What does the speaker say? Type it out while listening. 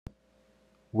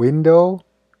Window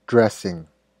dressing.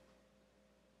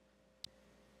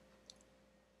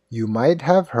 You might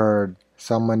have heard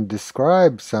someone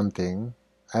describe something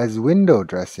as window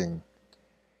dressing,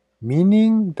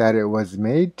 meaning that it was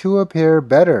made to appear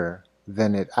better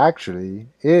than it actually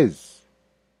is.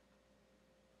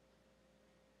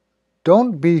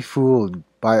 Don't be fooled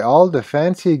by all the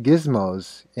fancy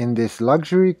gizmos in this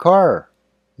luxury car.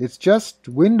 It's just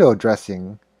window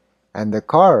dressing, and the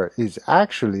car is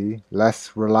actually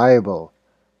less reliable,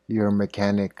 your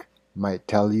mechanic might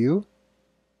tell you.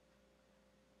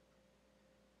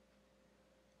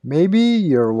 Maybe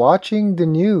you're watching the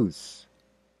news.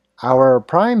 Our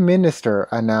Prime Minister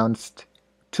announced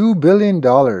 $2 billion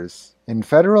in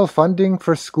federal funding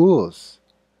for schools,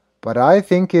 but I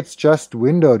think it's just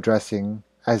window dressing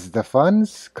as the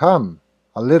funds come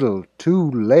a little too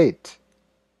late.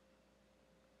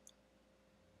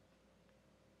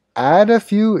 Add a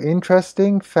few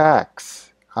interesting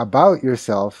facts about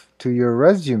yourself to your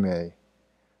resume.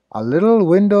 A little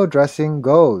window dressing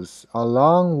goes a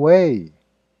long way,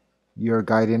 your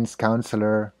guidance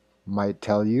counselor might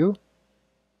tell you.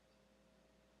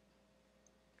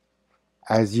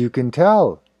 As you can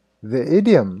tell, the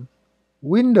idiom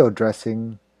window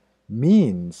dressing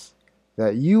means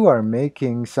that you are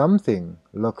making something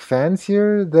look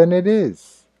fancier than it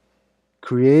is,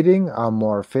 creating a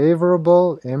more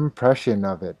favorable impression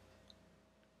of it.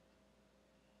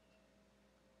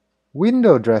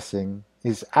 Window dressing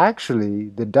is actually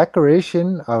the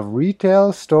decoration of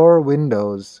retail store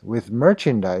windows with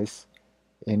merchandise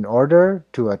in order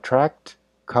to attract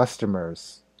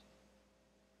customers.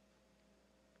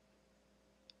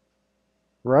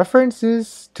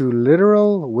 References to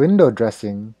literal window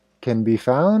dressing can be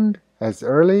found as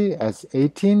early as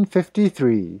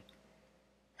 1853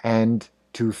 and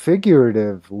to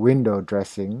figurative window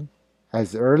dressing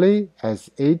as early as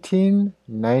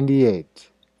 1898.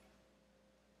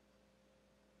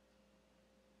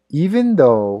 Even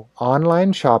though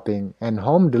online shopping and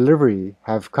home delivery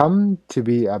have come to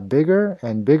be a bigger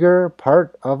and bigger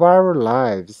part of our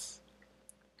lives,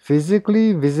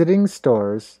 physically visiting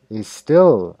stores is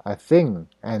still a thing,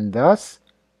 and thus,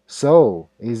 so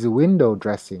is window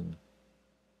dressing.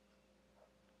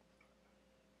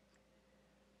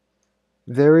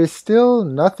 There is still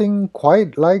nothing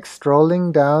quite like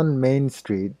strolling down Main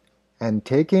Street and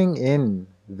taking in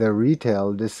the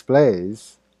retail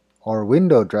displays, or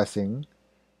window dressing,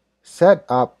 set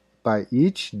up by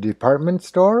each department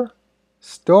store,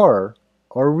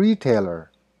 or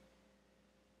retailer.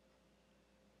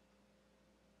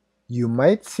 You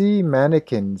might see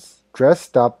mannequins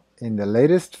dressed up in the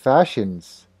latest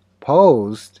fashions,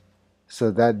 posed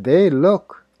so that they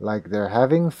look like they're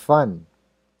having fun.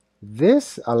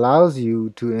 This allows you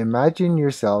to imagine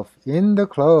yourself in the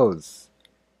clothes,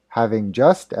 having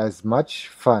just as much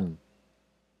fun.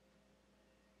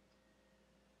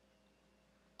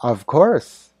 Of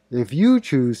course, if you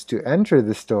choose to enter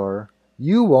the store,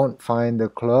 you won't find the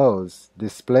clothes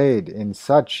displayed in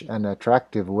such an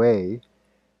attractive way.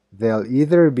 They'll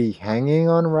either be hanging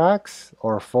on racks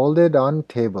or folded on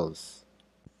tables.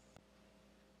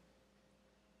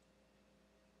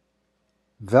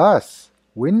 Thus,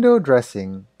 window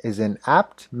dressing is an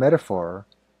apt metaphor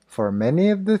for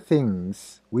many of the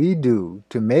things we do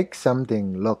to make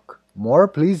something look more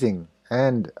pleasing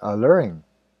and alluring.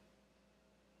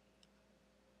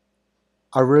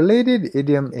 A related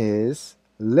idiom is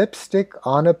lipstick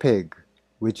on a pig,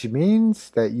 which means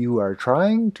that you are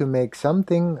trying to make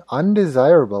something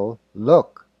undesirable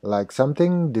look like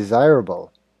something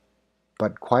desirable,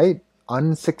 but quite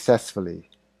unsuccessfully.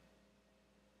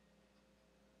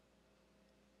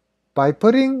 By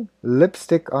putting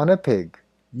lipstick on a pig,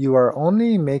 you are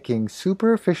only making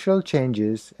superficial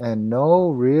changes and no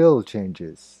real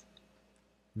changes.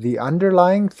 The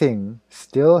underlying thing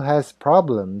still has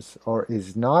problems or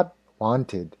is not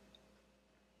wanted.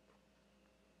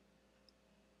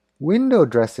 Window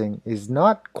dressing is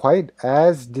not quite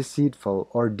as deceitful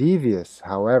or devious,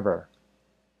 however,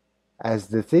 as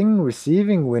the thing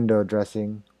receiving window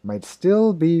dressing might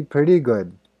still be pretty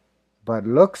good, but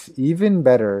looks even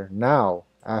better now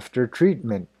after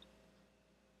treatment.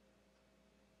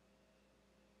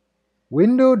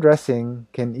 Window dressing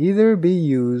can either be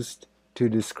used to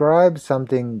describe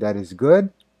something that is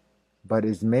good, but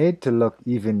is made to look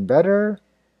even better,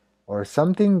 or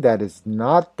something that is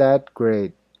not that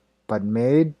great, but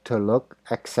made to look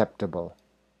acceptable.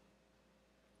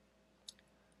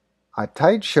 A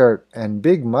tight shirt and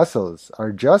big muscles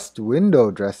are just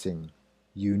window dressing.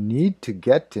 You need to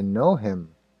get to know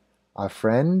him. A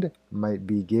friend might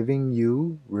be giving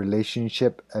you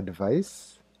relationship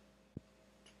advice.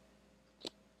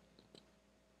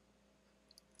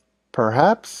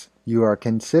 Perhaps you are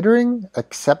considering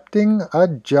accepting a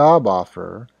job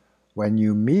offer when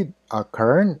you meet a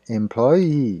current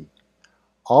employee.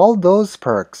 All those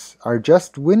perks are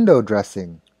just window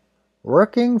dressing.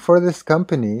 Working for this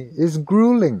company is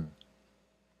grueling.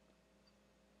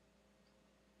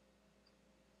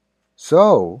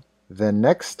 So, the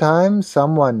next time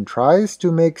someone tries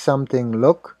to make something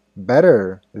look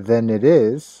better than it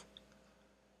is,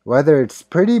 whether it's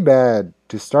pretty bad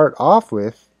to start off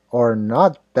with or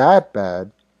not that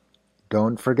bad,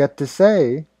 don't forget to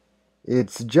say,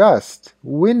 it's just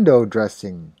window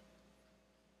dressing.